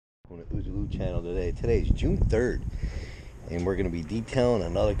Ouzo channel today. Today's June 3rd, and we're going to be detailing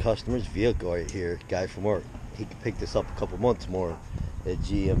another customer's vehicle right here. Guy from work. He can pick this up a couple months more at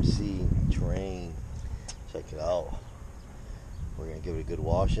GMC Terrain. Check it out. We're going to give it a good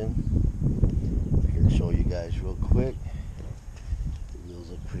washing. I'm here to show you guys real quick. The wheels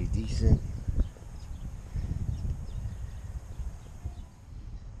look pretty decent.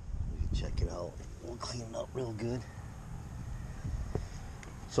 You can check it out. We'll clean it up real good.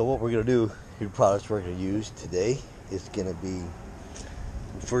 So what we're going to do, the products we're going to use today is going to be,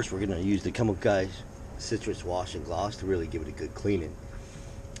 first we're going to use the Chemical Guys Citrus Wash and Gloss to really give it a good cleaning.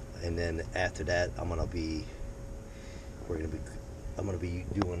 And then after that, I'm going to be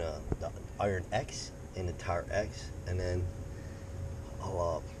doing the Iron X and the Tire X, and then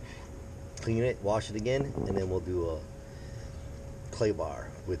I'll clean it, wash it again, and then we'll do a clay bar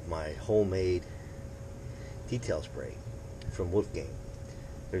with my homemade detail spray from Wolfgang.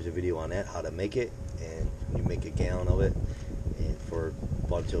 There's a video on that, how to make it, and you make a gallon of it, and for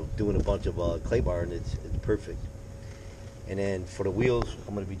doing a bunch of clay bar, and it's perfect. And then for the wheels,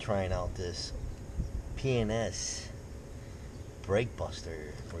 I'm going to be trying out this P&S brake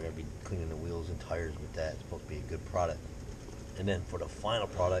buster. We're going to be cleaning the wheels and tires with that. It's supposed to be a good product. And then for the final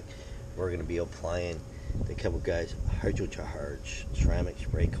product, we're going to be applying the Chemical Guys HydroChager ceramic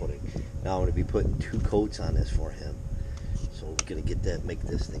spray coating. Now I'm going to be putting 2 coats on this for him. So we're going to get that, make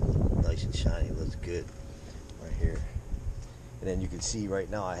this thing look nice and shiny. Looks good right here. And then you can see right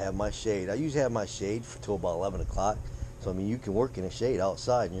now I have my shade. I usually have my shade till about 11 o'clock. So I mean, you can work in a shade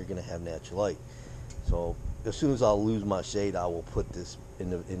outside and you're going to have natural light. So as soon as I'll lose my shade, I will put this in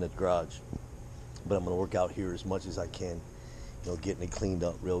the garage. But I'm going to work out here as much as I can, you know, getting it cleaned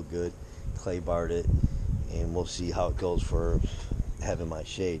up real good, clay barred it, and we'll see how it goes for having my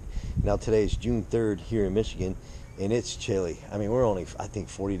shade. Now today is June 3rd here in Michigan, and it's chilly. I mean, we're only, I think,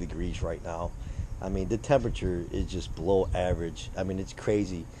 40 degrees right now. I mean, the temperature is just below average. I mean, it's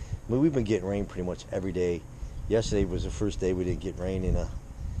crazy. I mean, we've been getting rain pretty much every day. Yesterday was the first day we didn't get rain in a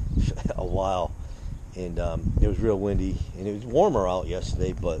while, and it was real windy, and it was warmer out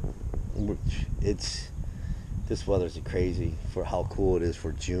yesterday, but this weather's crazy for how cool it is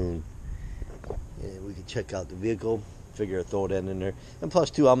for June. And we can check out the vehicle, figure to throw that in there. And plus,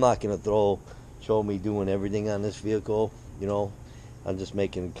 too, I'm not going to show me doing everything on this vehicle, you know. I'm just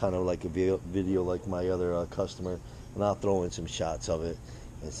making kind of like a video like my other customer, and I'll throw in some shots of it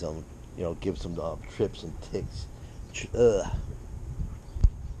and some, you know, give some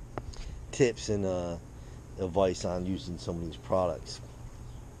tips and advice on using some of these products.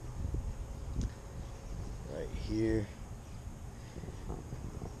 Right here.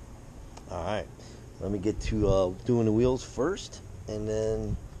 All right, let me get to doing the wheels first, and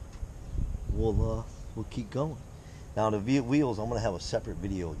then we'll keep going. Now the wheels, I'm gonna have a separate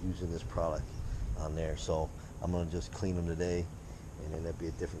video using this product on there, so I'm gonna just clean them today, and then there'll be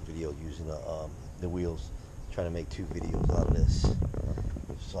a different video using the wheels. Trying to make 2 videos out of this,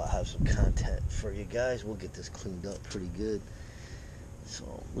 so I have some content for you guys. We'll get this cleaned up pretty good. So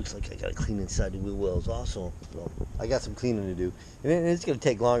looks like I gotta clean inside the wheel wells also. So I got some cleaning to do, and it's gonna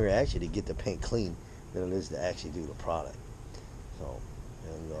take longer actually to get the paint clean than it is to actually do the product. So,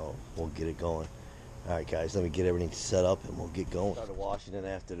 and we'll get it going. All right, guys, let me get everything set up and we'll get going. Started washing it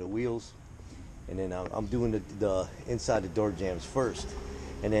after the wheels, and then I'm doing the inside the door jambs first.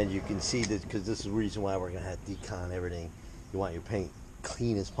 And then you can see this, because this is the reason why we're gonna have to decon everything. You want your paint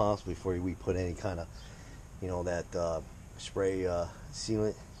clean as possible before we put any kind of, you know, that spray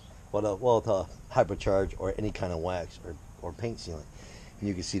sealant, the HydroChager or any kind of wax or paint sealant. And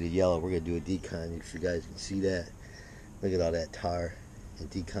you can see the yellow. We're gonna do a decon. If you guys can see that, look at all that tar and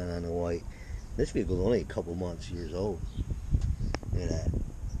decon on the white. This vehicle is only a couple years old. Look at that.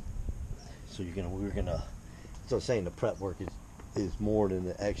 So we're gonna. So I'm saying the prep work is more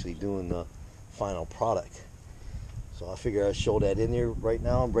than actually doing the final product. So I figure I'll show that in there right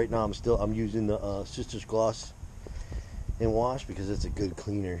now. Right now I'm using the Citrus Gloss and Wash because it's a good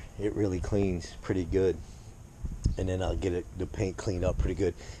cleaner. It really cleans pretty good. And then I'll get the paint cleaned up pretty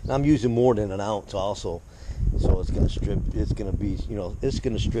good. And I'm using more than an ounce also. So it's gonna strip, it's gonna be, you know, it's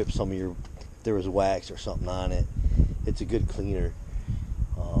gonna strip some of your, if there was wax or something on it. It's a good cleaner.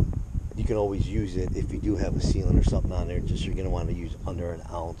 You can always use it if you do have a sealant or something on there. Just you're going to want to use under an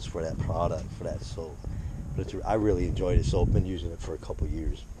ounce for that product, for that soap. But I really enjoyed it, so I've been using it for a couple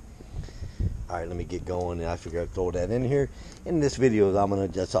years. All right, let me get going, and I figure I'd throw that in here. In this video,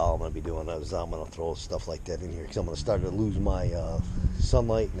 that's all I'm going to be doing. I'm going to throw stuff like that in here because I'm going to start to lose my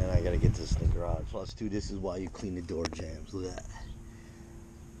sunlight, and then I got to get this in the garage. Plus, too, this is why you clean the door jambs. Look at that.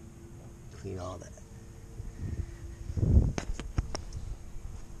 Clean all that.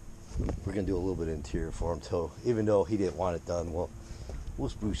 we're gonna do a little bit of interior for him too. Even though he didn't want it done, we'll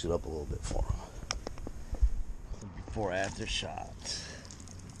spruce it up a little bit for him. Before after shots.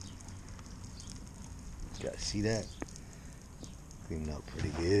 You guys see that? Cleaning up pretty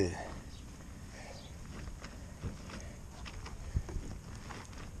good.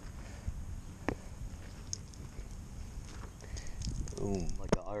 Boom, like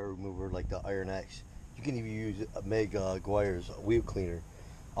the iron remover, like the Iron X. You can even use Meg Guire's wheel cleaner,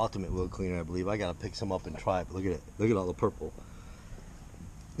 ultimate wheel cleaner, I believe. I gotta pick some up and try it. But look at it. Look at all the purple.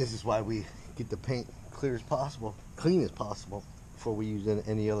 This is why we get the paint clear as possible, clean as possible, before we use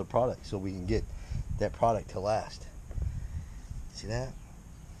any other product, so we can get that product to last. See that?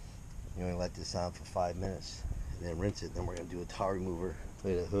 You only let this on for 5 minutes, and then rinse it. Then we're gonna do a tar remover.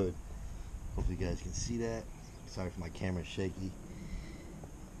 Look at the hood. Hopefully you guys can see that. Sorry if my camera's shaky.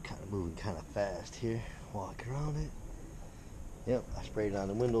 Kind of moving kind of fast here. Walk around it. Yep, I sprayed it on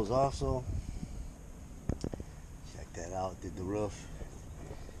the windows also. Check that out. Did the roof.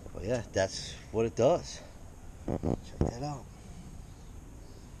 Well, yeah, that's what it does. Check that out.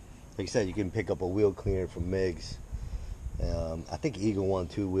 Like I said, you can pick up a wheel cleaner from Meg's. I think Eagle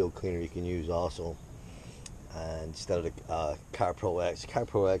 1-2 wheel cleaner you can use also. Instead of the Carpro X.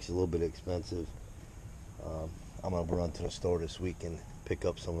 Carpro X is a little bit expensive. I'm going to run to the store this week and pick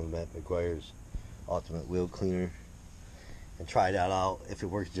up some of Matt McGuire's ultimate wheel cleaner and try that out. If it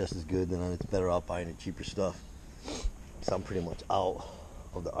works just as good, then it's better off buying the cheaper stuff. So I'm pretty much out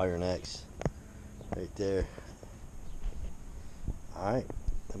of the Iron X right there. Alright,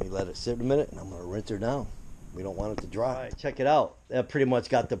 let me let it sit a minute and I'm going to rinse her down. We don't want it to dry. Alright, check it out. That pretty much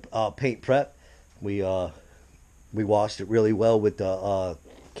got the paint prep. We washed it really well with the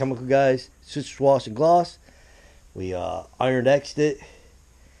Chemical Guys Citrus Wash and Gloss. We Iron X'd it.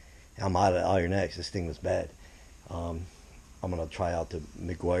 I'm out of Iron X. This thing was bad. I'm going to try out the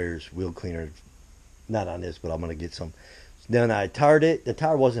McGuire's wheel cleaner. Not on this, but I'm going to get some. Then I tarred it. The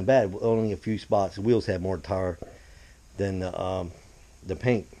tar wasn't bad. Only a few spots. The wheels had more tar than the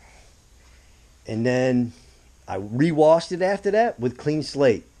paint. And then I re-washed it after that with clean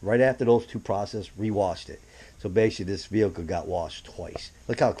slate. Right after those two processes, re-washed it. So basically this vehicle got washed twice.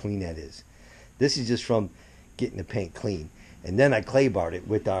 Look how clean that is. This is just from getting the paint clean. And then I clay barred it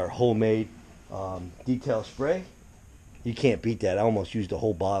with our homemade detail spray. You can't beat that. I almost used a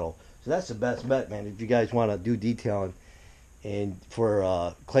whole bottle. So that's the best bet, man. If you guys want to do detailing and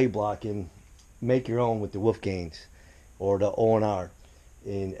for clay blocking, make your own with the Wolfgangs or the O&R.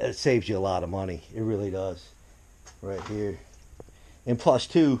 And it saves you a lot of money. It really does. Right here. And plus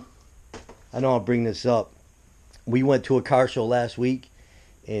too, I know I'll bring this up. We went to a car show last week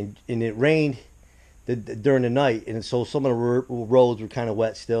and it rained during the night, and so some of the roads were kind of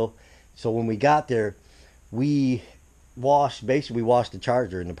wet still. So when we got there, we washed the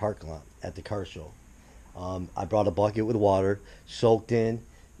Charger in the parking lot at the car show. I brought a bucket with water, soaked in.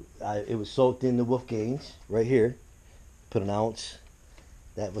 It was soaked in the Wolfgangs right here. Put an ounce.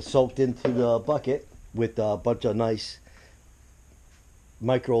 That was soaked into the bucket with a bunch of nice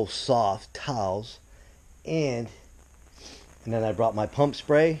micro soft towels, and then I brought my pump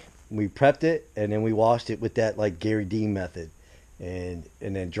spray. We prepped it, and then we washed it with that like Gary Dean method, and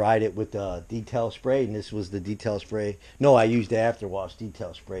then dried it with the detail spray. And this was the detail spray. No, I used the after wash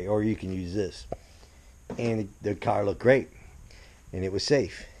detail spray, or you can use this. And the car looked great, and it was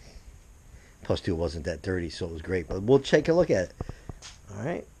safe. Plus, too, it wasn't that dirty, so it was great. But we'll take a look at it. All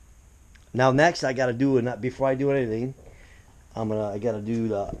right. Now, next, I got to do, and before I do anything, I got to do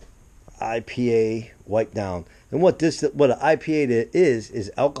the IPA wipe down. And what an IPA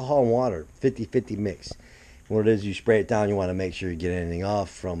is alcohol and water, 50-50 mix. And what it is, you spray it down, you want to make sure you get anything off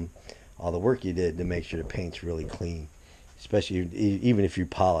from all the work you did to make sure the paint's really clean, especially even if you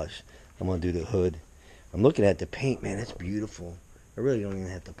polish. I'm going to do the hood. I'm looking at the paint, man, it's beautiful. I really don't even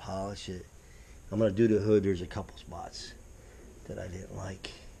have to polish it. I'm going to do the hood. There's a couple spots that I didn't like,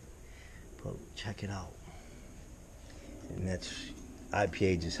 but check it out. And that's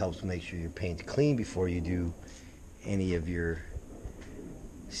IPA just helps make sure your paint's clean before you do any of your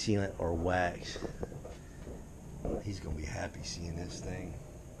sealant or wax. He's gonna be happy seeing this thing.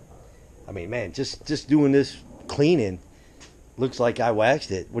 I mean, man, just doing this cleaning looks like I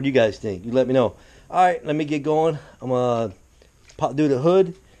waxed it. What do you guys think? You let me know. All right, let me get going. I'm gonna do the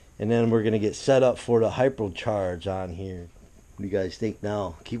hood, and then we're gonna get set up for the HydroChager on here. What do you guys think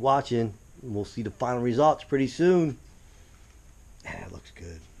now? Keep watching. We'll see the final results pretty soon. Man, that looks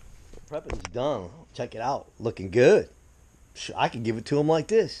good. Prepping's done. Check it out. Looking good. I could give it to him like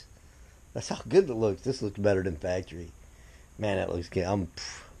this. That's how good it looks. This looks better than factory. Man, that looks good. I'm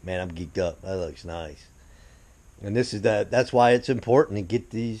geeked up. That looks nice. And this is that's why it's important to get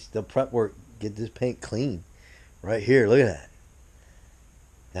the prep work, get this paint clean. Right here, look at that.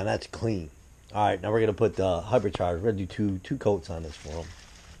 Now that's clean. All right, now we're gonna put the HydroChager. We're gonna do two coats on this for them.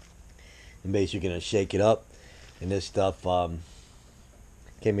 And basically, you're gonna shake it up. And this stuff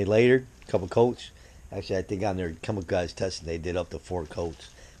came in later, a couple coats. Actually, I think on their Chemical Guys testing, they did up to 4 coats.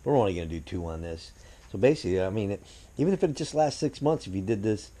 But we're only gonna do 2 on this. So basically, I mean, even if it just lasts 6 months, if you did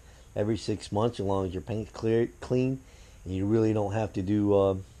this every 6 months, as long as your paint's clean, and you really don't have to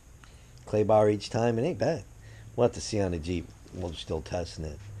do clay bar each time, it ain't bad. We'll have to see on the Jeep. We're still testing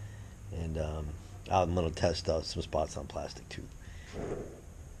it. And I'm going to test some spots on plastic too.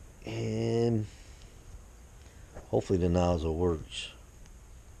 And hopefully the nozzle works.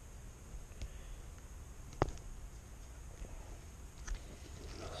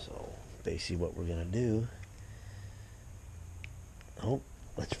 So basically what we're going to do. Oh,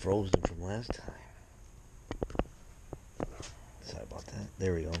 that's frozen from last time. Sorry about that.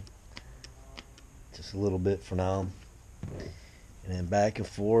 There we go. Just a little bit for now. And then back and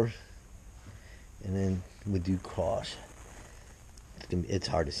forth. And then we do cross. It's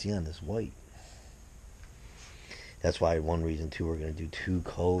hard to see on this white. That's why one reason too we're going to do 2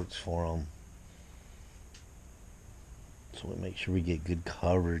 coats for them. So we make sure we get good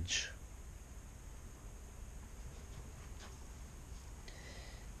coverage.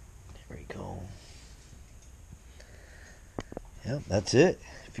 There we go. Yep, that's it.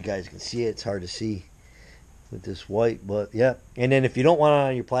 If you guys can see it, it's hard to see with this white, but yeah. And then if you don't want it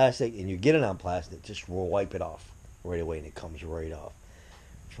on your plastic and you get it on plastic, just wipe it off right away and it comes right off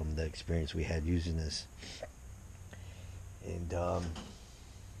from the experience we had using this. And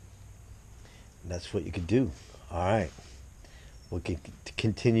that's what you could do. All right, we'll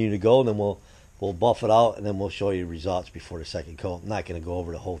continue to go, and then we'll buff it out, and then we'll show you the results before the second coat. I'm not going to go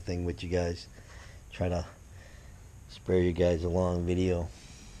over the whole thing with you guys. Try to spare you guys a long video.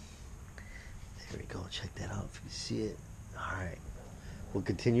 There we go. Check that out if you see it. All right. We'll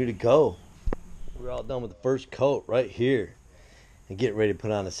continue to go. We're all done with the first coat right here. And getting ready to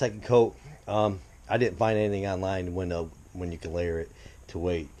put on the second coat. I didn't find anything online when you can layer it to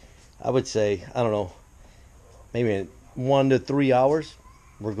wait. I would say, I don't know, maybe in 1 to 3 hours.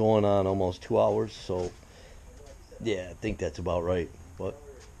 We're going on almost 2 hours. So, yeah, I think that's about right. But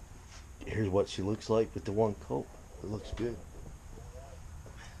here's what she looks like with the 1 coat. It looks good.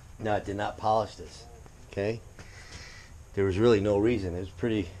 No, I did not polish this. Okay, there was really no reason. It was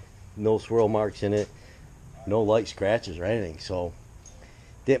pretty, no swirl marks in it, no light scratches or anything. So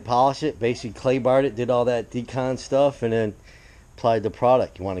didn't polish it. Basically clay barred it, did all that decon stuff, and then applied the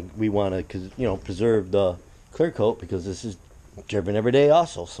product. We want to, preserve the clear coat because this is driven every day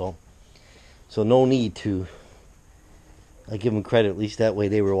also. So no need to. I give them credit. At least that way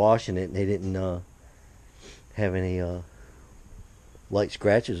they were washing it and they didn't have any light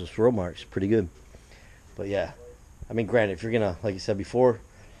scratches or swirl marks. Pretty good. But yeah, I mean, granted, if you're gonna, like I said before,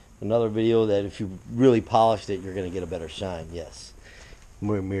 another video, that if you really polished it, you're gonna get a better shine. Yes,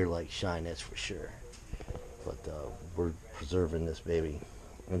 more mirror like shine, that's for sure. But we're preserving this baby,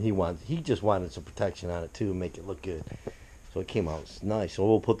 and he just wanted some protection on it too, and make it look good. So it came out nice. So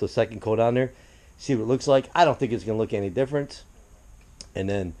we'll put the second coat on there, see what it looks like. I don't think it's gonna look any different, and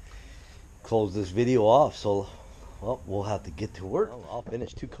then close this video off. So, well, we'll have to get to work. I'll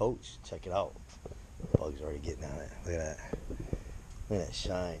finish 2 coats. Check it out. The bug's already getting on it. Look at that. Look at that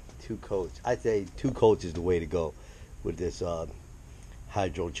shine. 2 coats. I'd say 2 coats is the way to go with this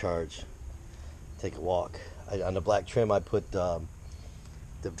HydroChager. Take a walk. On the black trim, I put the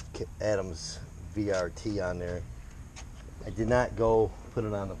Adams VRT on there. I did not go put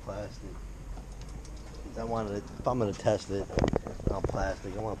it on the plastic. I wanted it, if I'm going to test it on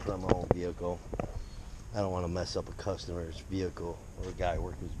plastic, I want to put it on my own vehicle. I don't want to mess up a customer's vehicle or a guy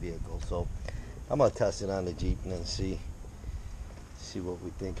working's vehicle. So I'm going to test it on the Jeep and then see what we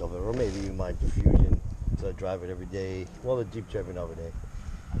think of it. Or maybe even my Diffusion, so I drive it every day. Well, the Jeep driving every day.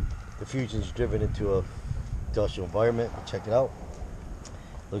 Diffusion's driven into a industrial environment. Check it out.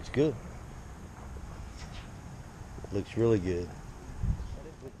 Looks good. Looks really good.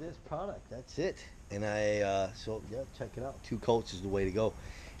 With this product, that's it. And so yeah, check it out. 2 coats is the way to go.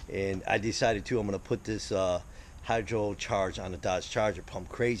 And I decided too, I'm going to put this HydroChager on the Dodge Charger, Pump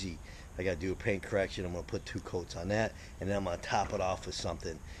Crazy. I got to do a paint correction. I'm going to put 2 coats on that, and then I'm going to top it off with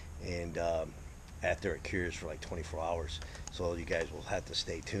something. And after it cures for like 24 hours, so you guys will have to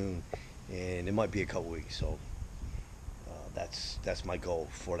stay tuned. And it might be a couple weeks. So that's my goal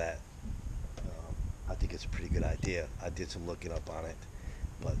for that. I think it's a pretty good idea. I did some looking up on it,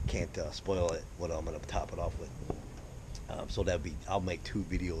 but can't spoil it. What I'm going to top it off with. So I'll make 2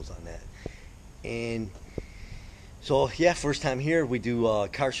 videos on that. And So yeah, first time here. We do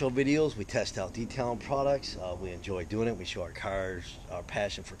car show videos. We test out detailing products. We enjoy doing it. We show our cars, our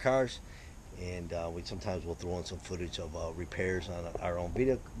passion for cars, and we sometimes will throw in some footage of repairs on our own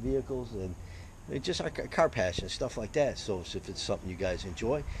vehicles and just our car passion, stuff like that. So if it's something you guys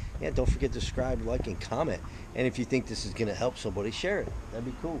enjoy, yeah, don't forget to subscribe, like, and comment. And if you think this is gonna help somebody, share it. That'd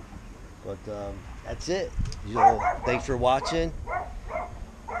be cool. But that's it. Thanks for watching.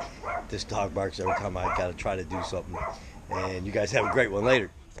 This dog barks every time I gotta try to do something. And you guys have a great one. Later.